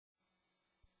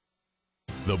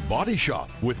The Body Shop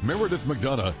with Meredith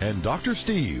McDonough and Dr.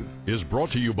 Steve is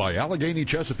brought to you by Allegheny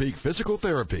Chesapeake Physical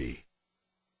Therapy.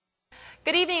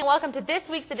 Good evening and welcome to this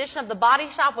week's edition of The Body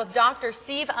Shop with Dr.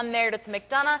 Steve. I'm Meredith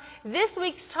McDonough. This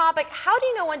week's topic, how do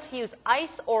you know when to use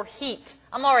ice or heat?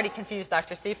 I'm already confused,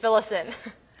 Dr. Steve. Fill us in.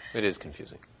 It is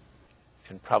confusing.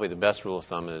 And probably the best rule of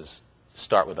thumb is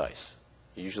start with ice.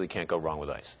 You usually can't go wrong with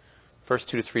ice. First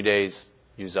 2 to 3 days,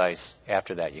 use ice.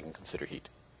 After that, you can consider heat.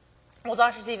 Well,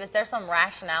 Dr. Steve, is there some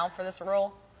rationale for this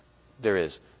rule? There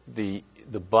is. The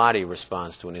body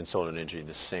responds to an insult and injury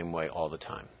the same way all the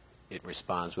time. It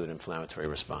responds with an inflammatory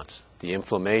response. The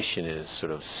inflammation is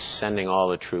sort of sending all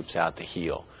the troops out to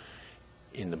heal.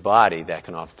 In the body, that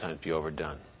can oftentimes be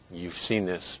overdone. You've seen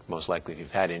this, most likely, if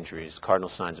you've had injuries. Cardinal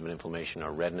signs of an inflammation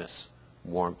are redness,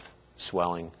 warmth,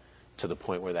 swelling, to the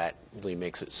point where that really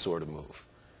makes it sore to move.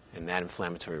 And that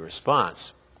inflammatory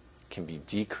response can be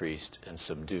decreased and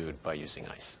subdued by using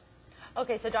ice.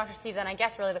 Okay, so Dr. Steve, then I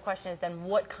guess really the question is then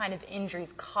what kind of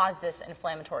injuries cause this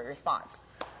inflammatory response?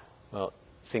 Well,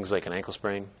 things like an ankle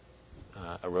sprain,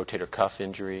 a rotator cuff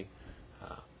injury,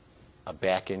 a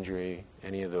back injury,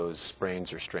 any of those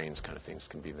sprains or strains kind of things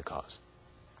can be the cause.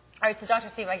 All right, so Dr.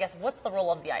 Steve, I guess what's the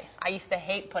role of the ice? I used to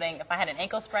hate if I had an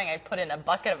ankle sprain, I'd put in a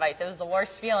bucket of ice. It was the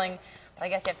worst feeling, but I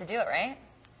guess you have to do it, right?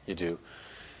 You do.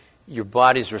 Your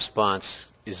body's response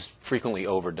is frequently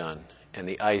overdone, and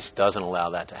the ice doesn't allow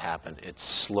that to happen. It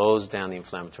slows down the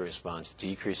inflammatory response,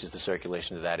 decreases the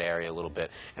circulation to that area a little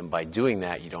bit, and by doing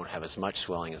that, you don't have as much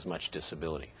swelling, as much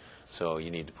disability. So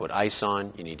you need to put ice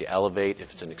on, you need to elevate.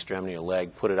 If it's an extremity or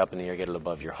leg, put it up in the air, get it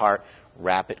above your heart,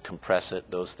 wrap it, compress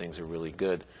it. Those things are really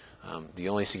good. The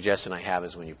only suggestion I have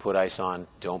is when you put ice on,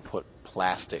 don't put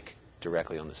plastic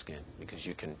directly on the skin, because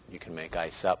you can make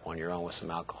ice up on your own with some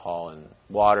alcohol and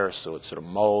water so it sort of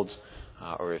molds,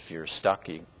 or if you're stuck,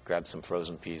 you grab some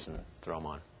frozen peas and throw them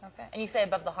on. Okay. And you say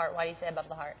above the heart. Why do you say above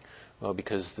the heart? Well,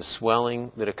 because the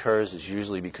swelling that occurs is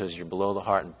usually because you're below the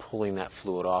heart, and pulling that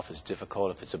fluid off is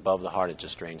difficult. If it's above the heart, it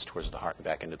just drains towards the heart and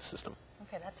back into the system.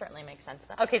 Okay, that certainly makes sense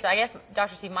then. Okay, so I guess,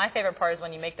 Dr. Steve, my favorite part is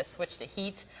when you make the switch to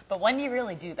heat, but when do you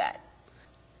really do that?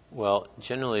 Well,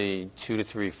 generally 2 to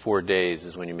 3, 4 days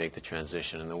is when you make the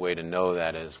transition, and the way to know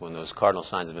that is when those cardinal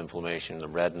signs of inflammation, the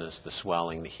redness, the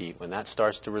swelling, the heat, when that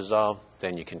starts to resolve,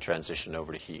 then you can transition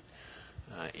over to heat.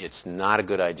 It's not a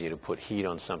good idea to put heat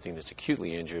on something that's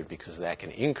acutely injured, because that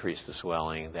can increase the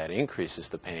swelling, that increases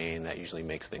the pain, that usually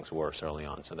makes things worse early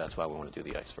on. So that's why we want to do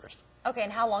the ice first. Okay,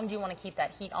 and how long do you want to keep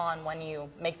that heat on when you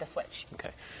make the switch?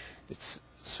 Okay. It's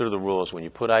sort of the rule is when you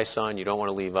put ice on, you don't want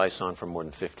to leave ice on for more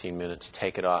than 15 minutes.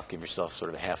 Take it off, give yourself sort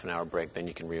of a half an hour break, then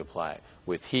you can reapply it.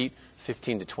 With heat,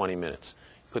 15 to 20 minutes.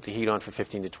 Put the heat on for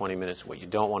 15 to 20 minutes. What you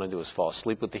don't want to do is fall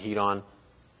asleep with the heat on.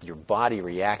 Your body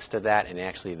reacts to that, and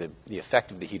actually the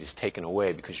effect of the heat is taken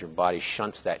away because your body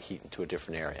shunts that heat into a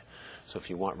different area. So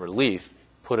if you want relief,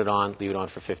 put it on, leave it on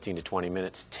for 15 to 20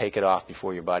 minutes, take it off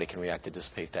before your body can react to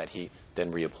dissipate that heat,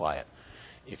 then reapply it.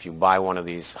 If you buy one of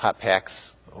these hot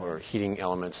packs or heating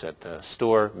elements at the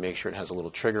store, make sure it has a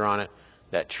little trigger on it.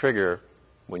 That trigger,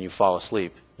 when you fall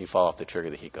asleep, you fall off the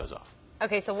trigger, the heat goes off.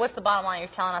 Okay, so what's the bottom line you're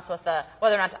telling us with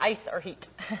whether or not to ice or heat?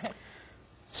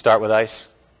 Start with ice.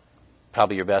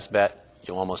 Probably your best bet.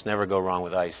 You'll almost never go wrong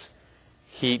with ice.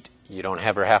 Heat, you don't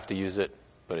ever have to use it,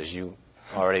 but as you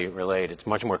already relayed, it's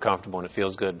much more comfortable and it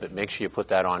feels good, but make sure you put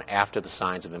that on after the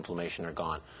signs of inflammation are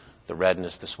gone. The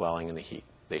redness, the swelling, and the heat.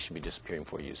 They should be disappearing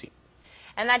before you use heat.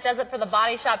 And that does it for the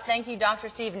Body Shop. Thank you, Dr.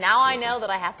 Steve. Now I know that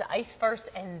I have to ice first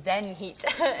and then heat.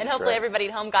 And hopefully everybody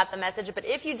at home got the message. But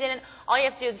if you didn't, all you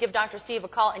have to do is give Dr. Steve a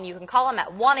call, and you can call him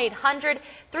at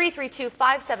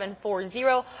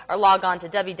 1-800-332-5740 or log on to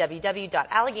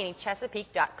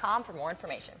www.alleghenychesapeake.com for more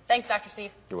information. Thanks, Dr.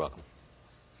 Steve. You're welcome.